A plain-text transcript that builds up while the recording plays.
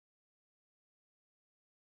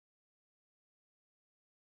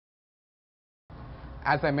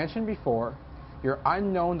As I mentioned before, your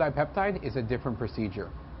unknown dipeptide is a different procedure.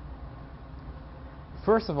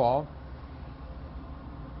 First of all,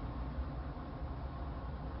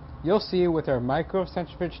 you'll see with our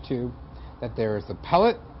microcentrifugage tube that there is a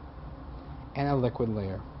pellet and a liquid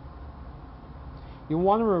layer. You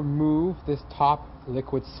want to remove this top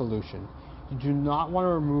liquid solution. You do not want to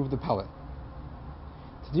remove the pellet.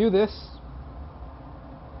 To do this,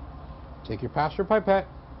 take your pasture pipette,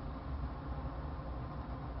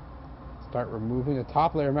 start removing the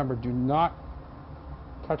top layer. Remember, do not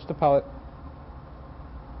touch the pellet.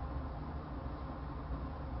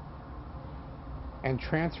 And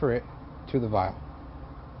transfer it to the vial.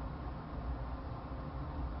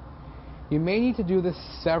 You may need to do this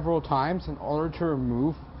several times in order to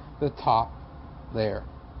remove the top layer.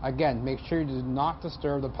 Again, make sure you do not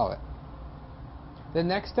disturb the pellet. The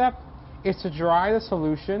next step is to dry the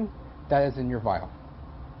solution that is in your vial.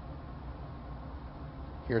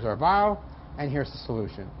 Here's our vial, and here's the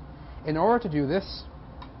solution. In order to do this,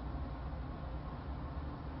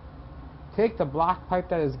 take the black pipe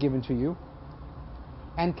that is given to you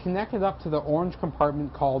and connect it up to the orange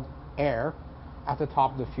compartment called air at the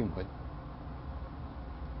top of the fume hood.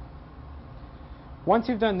 Once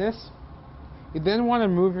you've done this, you then want to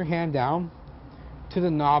move your hand down to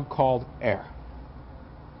the knob called air.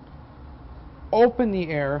 Open the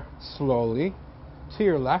air slowly to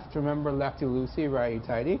your left. Remember, lefty-loosey,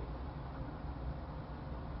 righty-tighty.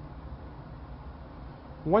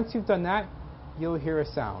 Once you've done that, you'll hear a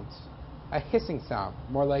sound, a hissing sound,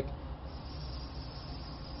 more like,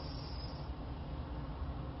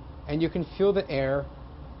 and you can feel the air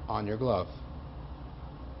on your glove.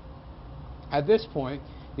 At this point,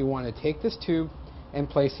 you want to take this tube and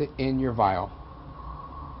place it in your vial.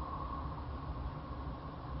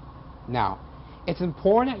 Now, it's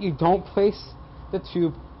important that you don't place the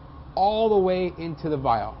tube all the way into the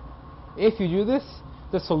vial. If you do this,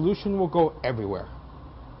 the solution will go everywhere.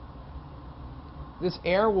 This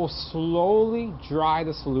air will slowly dry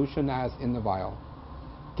the solution that is in the vial.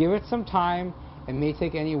 Give it some time. It may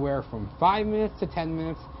take anywhere from 5 minutes to 10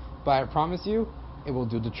 minutes, but I promise you, it will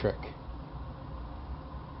do the trick.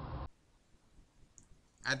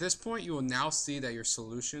 At this point, you will now see that your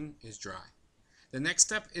solution is dry. The next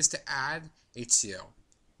step is to add HCl.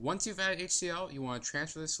 Once you've added HCl, you want to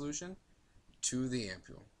transfer the solution to the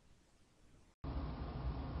ampule.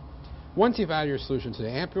 Once you've added your solution to the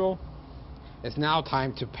ampule, it's now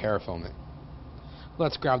time to parafilm it.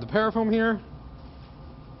 Let's grab the parafoam here.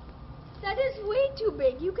 That is way too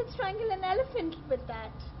big. You could strangle an elephant with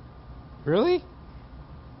that. Really?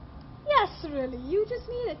 Yes, really. You just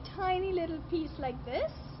need a tiny little piece like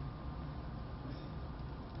this.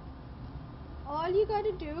 All you got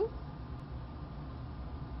to do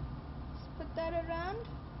is put that around.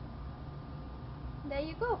 There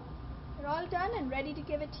you go. You're all done and ready to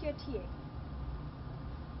give it to your TA.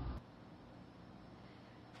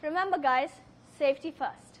 Remember guys, safety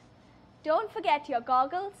first. Don't forget your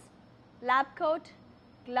goggles, lab coat,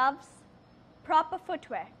 gloves, proper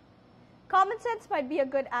footwear. Common sense might be a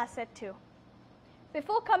good asset too.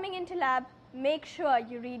 Before coming into lab, make sure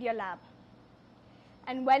you read your lab.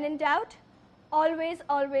 And when in doubt, always,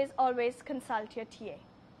 always, always consult your TA.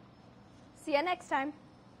 See you next time.